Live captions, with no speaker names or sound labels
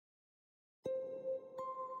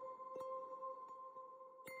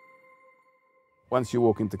Once you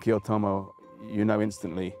walk into Kiyotomo, you know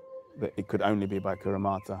instantly that it could only be by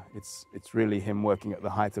Kuramata. It's really him working at the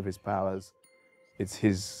height of his powers. It's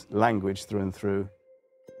his language through and through.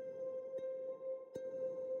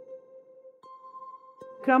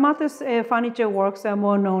 Kuramata's furniture works are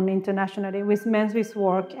more known internationally with men's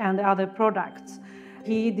work and other products.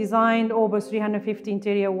 He designed over 350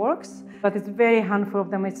 interior works, but it's very handful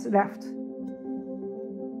of them is left.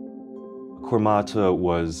 Kuramata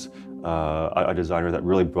was a designer that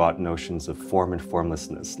really brought notions of form and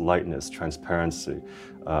formlessness, lightness, transparency,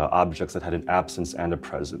 objects that had an absence and a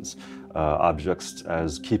presence, objects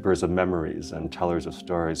as keepers of memories and tellers of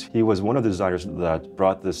stories. He was one of the designers that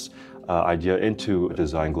brought this idea into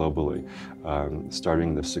design globally, starting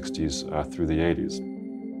in the 60s through the 80s.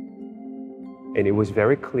 And it was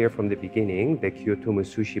very clear from the beginning that Kiyotomo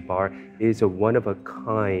Sushi Bar is a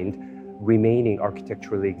one-of-a-kind remaining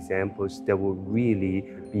architectural examples that will really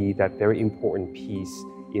be that very important piece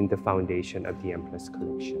in the foundation of the M+HK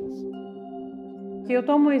collections.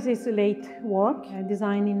 Kiyotomo is his late work,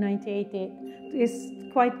 designed in 1988.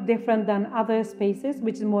 It's quite different than other spaces,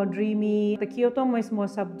 which is more dreamy. The Kiyotomo is more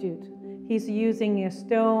subdued. He's using a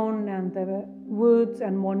stone and the woods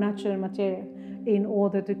and more natural material in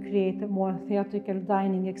order to create a more theatrical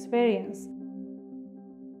dining experience.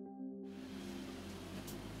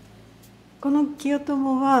 この清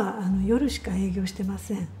友は夜しか営業してま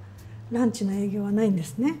せん。ランチの営業はないんで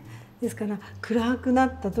すね。ですから暗くな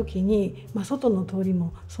った時に、外の通り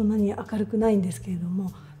もそんなに明るくないんですけれど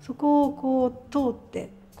も、そこをこう通って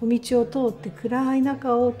小道を通って暗い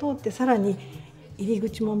中を通ってさらに入り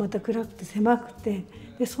口もまた暗くて狭くて、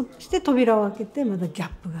でそして扉を開けてまたギャッ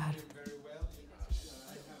プがある。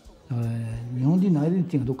だから日本人のアイデンテ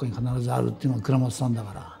ィティがどっかに必ずあるっていうのが倉松さんだ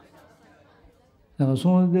から。だから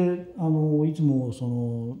それでいつもそ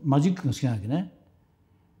のマジックが好きなわけね。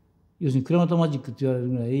要するにクラマタマジックって言われる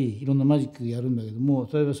ぐらいいろんなマジックやるんだけども、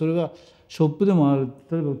例えばそれがショップでもある。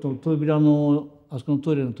例えば扉のあそこの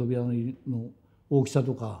トイレの扉の大きさ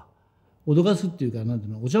とか脅かすっていうか、なんてい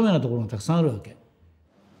うの、お茶目なところがたくさんあるわけ。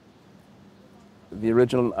The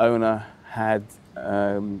original owner had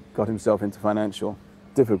got himself into financial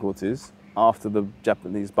difficulties after the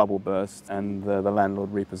Japanese bubble burst and the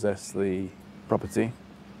landlord repossessed the property.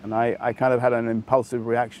 And I kind of had an impulsive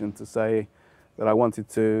reaction to say that I wanted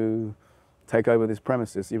to take over this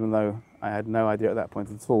premises, even though I had no idea at that point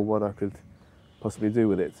at all what I could possibly do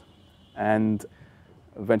with it. And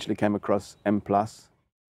eventually came across M+.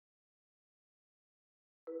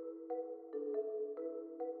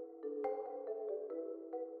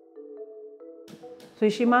 So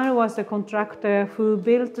Ishimaru was the contractor who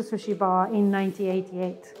built the sushi bar in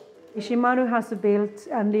 1988. Ishimaru has built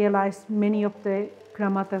and realized many of the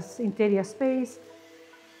Kuramata's interior space.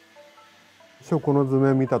 この図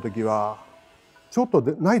面見た時はちょっと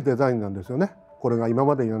ないデザインなんですよね。これが今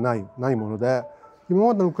までにはないもので、今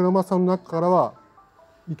までの倉松さんの中からは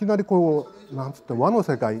いきなりこうなんつって和の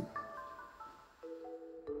世界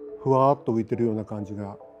ふわっと浮いてるような感じ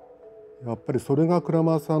が、やっぱりそれが倉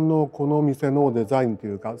松さんのこの店のデザインと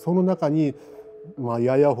いうか、その中にイ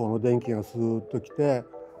ヤイヤホンの電気がスーッときて、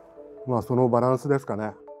そのバランスですか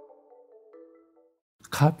ね。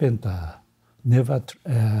Carpenter never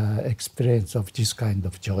experienced of this kind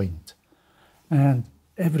of joint, and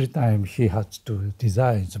every time he had to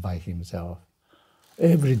design by himself,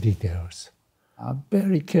 every details.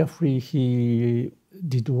 Very carefully he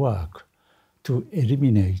did work to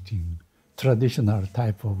eliminating traditional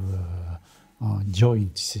type of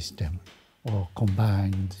joint system or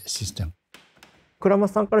combined system. 倉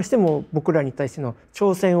松さんからしても僕らに対しての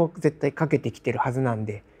挑戦を絶対かけてきてるはずなん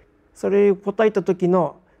で、それを答えた時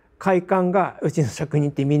の快感がうちの職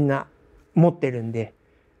人ってみんな持ってるんで、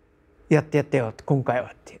やってよって今回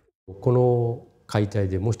はって。この解体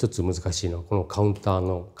でもう一つ難しいのはこのカウンター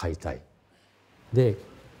の解体で、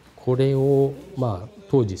これを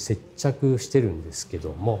当時接着してるんですけ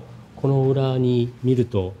ども、この裏に見る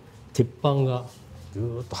と鉄板がず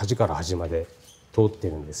っと端から端まで通って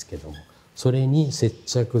るんですけども、それに接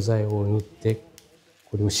着剤を塗って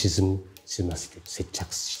これを沈ませて接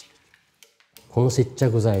着して、この接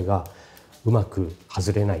着剤がうまく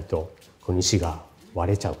外れないとこの石が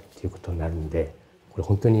割れちゃうっていうことになるんで、これ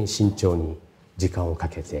本当に慎重に時間をか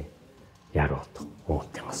けてやろうと思っ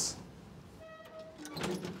てます。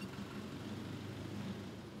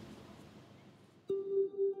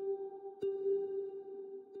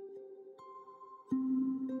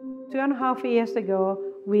2.5 years ago,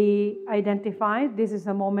 we identified this is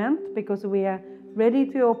a moment because we are ready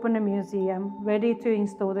to open a museum, ready to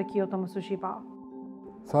install the Kiyotomo Sushi Bar.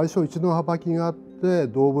 最初一の幅木があって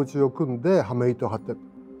胴縁を組んではめ糸を張って、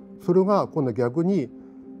それが今度逆に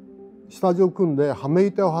下地を組んではめ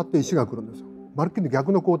板を張って石が来るんですよ。まるっきり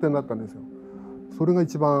逆の工程になったんですよ。それが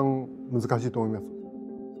一番難しいと思います。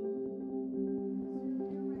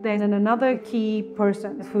There's another key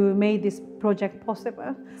person who made this project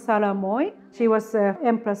possible, Sarah Moy. She was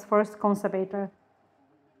M+'s first conservator.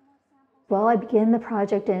 Well, I began the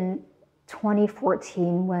project in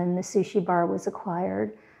 2014 when the sushi bar was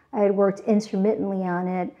acquired. I had worked intermittently on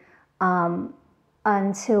it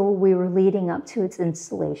until we were leading up to its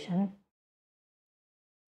installation.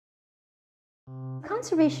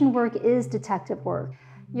 Conservation work is detective work.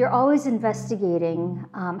 You're always investigating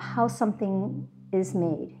how something is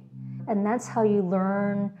made. And that's how you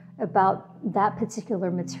learn about that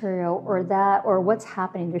particular material or what's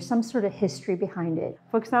happening. There's some sort of history behind it.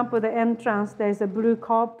 For example, the entrance, there's a blue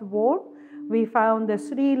carved wall. We found the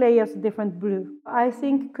 3 layers of different blue. I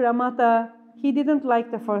think Kuramata, he didn't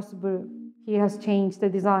like the first blue. He has changed the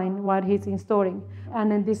design while he's installing.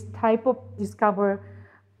 And then this type of discovery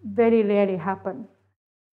very rarely happen.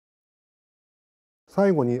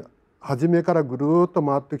 最後に初めからぐるーっと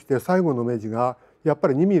回ってきて最後の目地がやっぱ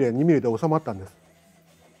り2ミリ2ミリで収まったんです。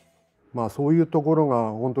まあそういうところ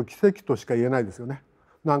が本当奇跡としか言えないですよね。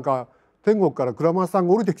なんか天国から倉松さん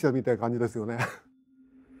が降りてきたみたいな感じですよね。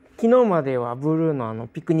昨日まではブルーの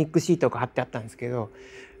ピクニックシートが貼ってあったんですけど、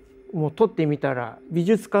もう撮ってみたら美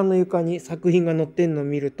術館の床に作品が載ってるのを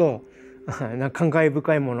見るとなんか感慨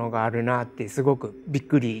深いものがあるなってすごくびっ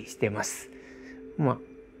くりしてます。まあ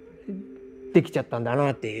できちゃったんだ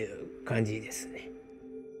なっていう感じですね。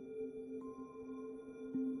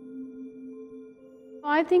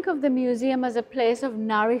I think of the museum as a place of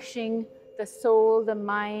nourishing the soul, the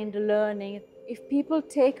mind, learning. If people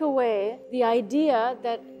take away the idea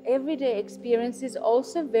that everyday experience is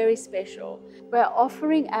also very special, we're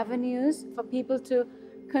offering avenues for people to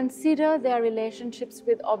consider their relationships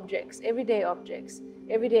with objects, everyday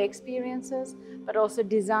experiences, but also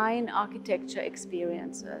design architecture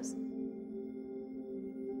experiences.